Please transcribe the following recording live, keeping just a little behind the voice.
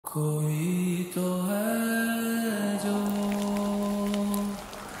कोई तो है जो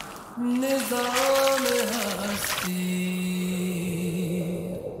निज़ाम हस्ती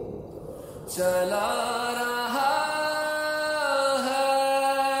चला रहा है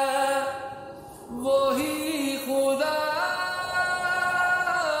वही खुदा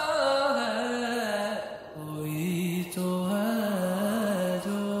है कोई तो है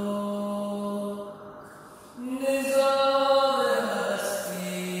जो निज़ाम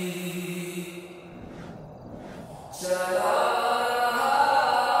हस्ती चला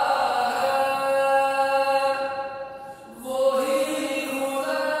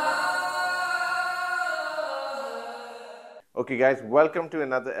Okay guys, welcome to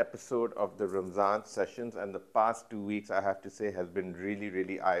another episode of the Ramadan sessions, and the past 2 weeks I have to say has been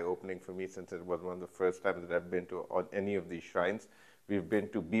really eye-opening for me, since it was one of the first times that I've been to any of these shrines. We've been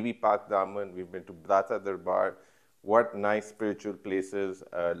to Bibi Pak Daman, we've been to Darbar. What nice spiritual places,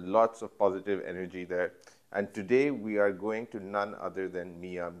 lots of positive energy there. And today we are going to none other than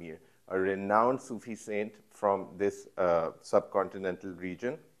Mian Mir, a renowned Sufi saint from this subcontinental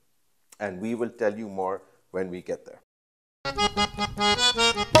region, and we will tell you more when we get there.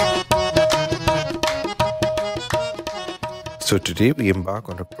 So today we embark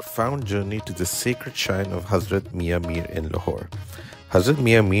on a profound journey to the sacred shrine of Hazrat Mian Mir in Lahore. Hazrat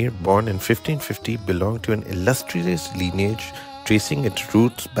Mian Mir, born in 1550, belonged to an illustrious lineage tracing its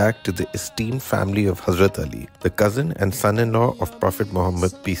roots back to the esteemed family of Hazrat Ali, the cousin and son-in-law of Prophet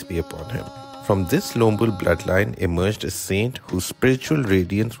Muhammad, peace be upon him. From this noble bloodline emerged a saint whose spiritual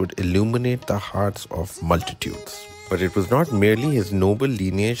radiance would illuminate the hearts of multitudes. But it was not merely his noble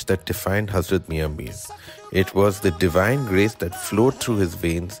lineage that defined Hazrat Mian Mir. It was the divine grace that flowed through his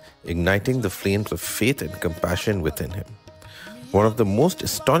veins, igniting the flames of faith and compassion within him. One of the most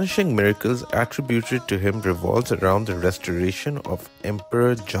astonishing miracles attributed to him revolves around the restoration of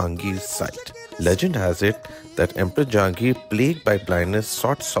Emperor Jahangir's sight. Legend has it that Emperor Jahangir, plagued by blindness,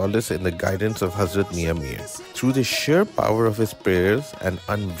 sought solace in the guidance of Hazrat Mian Mir. Through the sheer power of his prayers and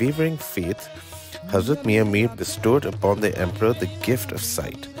unwavering faith, Hazrat Mian Mir bestowed upon the emperor the gift of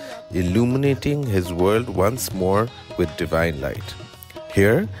sight, illuminating his world once more with divine light.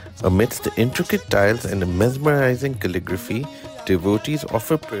 Here, amidst the intricate tiles and the mesmerizing calligraphy, devotees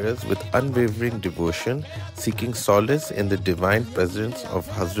offer prayers with unwavering devotion, seeking solace in the divine presence of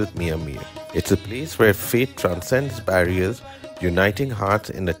Hazrat Mian Mir. It's a place where faith transcends barriers, uniting hearts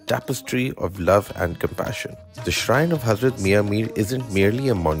in a tapestry of love and compassion. The shrine of Hazrat Mian Mir isn't merely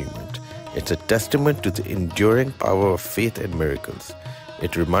a monument. It's a testament to the enduring power of faith and miracles.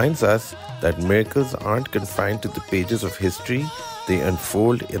 It reminds us that miracles aren't confined to the pages of history, they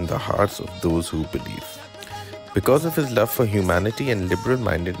unfold in the hearts of those who believe. Because of his love for humanity and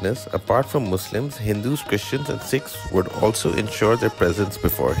liberal-mindedness, apart from Muslims, Hindus, Christians and Sikhs would also ensure their presence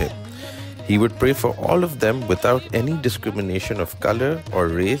before him. He would pray for all of them without any discrimination of color or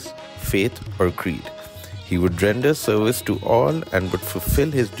race, faith or creed. He would render service to all and would fulfill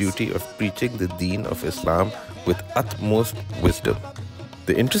his duty of preaching the deen of Islam with utmost wisdom.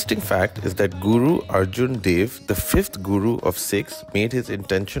 The interesting fact is that Guru Arjan Dev, the fifth Guru of Sikhs, made his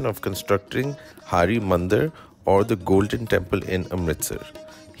intention of constructing Hari Mandir, or the Golden Temple in Amritsar.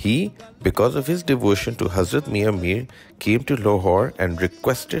 He, because of his devotion to Hazrat Mian Mir, came to Lahore and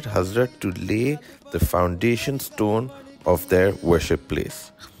requested Hazrat to lay the foundation stone of their worship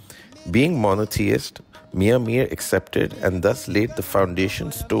place. Being monotheist, Mian Mir accepted and thus laid the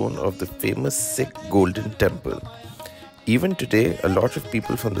foundation stone of the famous Sikh Golden Temple. Even today, a lot of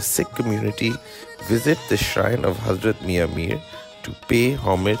people from the Sikh community visit the shrine of Hazrat Mian Mir to pay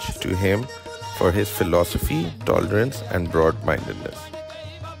homage to him for his philosophy, tolerance and broad-mindedness.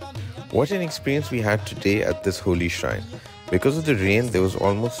 What an experience we had today at this holy shrine. Because of the rain, there was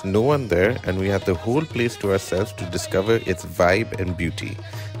almost no one there and we had the whole place to ourselves to discover its vibe and beauty.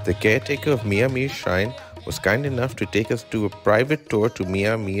 The caretaker of Mian Mir shrine was kind enough to take us to a private tour to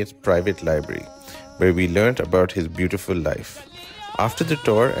Mian Mir's private library, where we learnt about his beautiful life. After the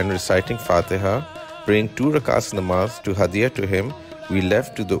tour and reciting Fatiha, praying 2 rakats namaz to hadiah to him, we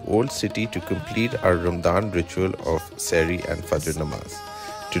left to the old city to complete our Ramadan ritual of Sehri and Fajr namaz.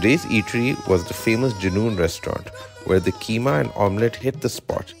 Today's eatery was the famous Janoon restaurant, where the keema and omelette hit the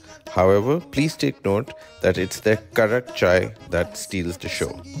spot. However, please take note that it's their karak chai that steals the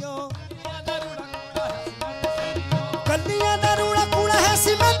show.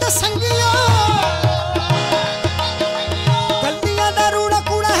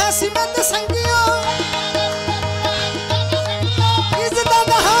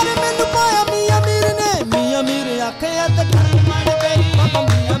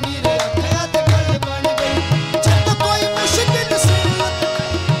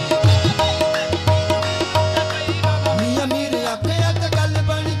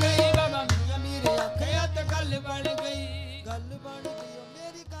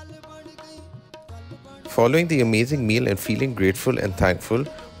 following the amazing meal and feeling grateful and thankful,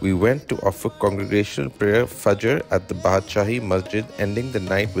 we went to offer congregational prayer Fajr at the Badshahi Masjid, ending the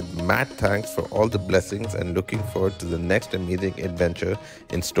night with mad thanks for all the blessings and looking forward to the next amazing adventure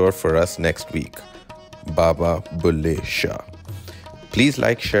in store for us next week. Baba Bulle Shah. Please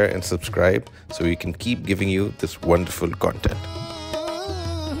like, share and subscribe so we can keep giving you this wonderful content.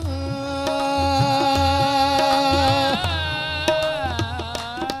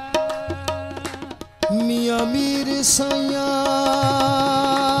 Mian Mir Saya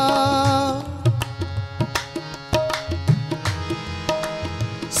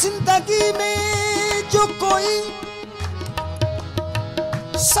जिंदगी में जो कोई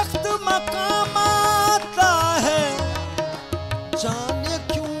सख्त मकाम आता है जाने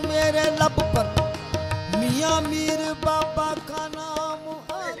क्यों मेरे लब पर मियां मीर बाबा का नाम।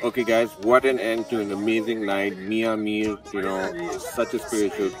 Okay guys, what an end to an amazing night. Mian Mir, you know, is such a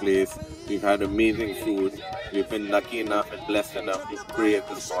spiritual place. We've had amazing food. We've been lucky enough and blessed enough to pray at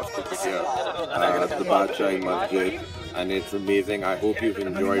this mosque over here, the Badshahi Masjid, and it's amazing. I hope you've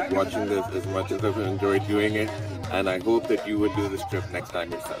enjoyed watching this as much as I've enjoyed doing it, and I hope that you will do this trip next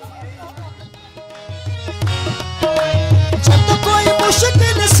time yourself.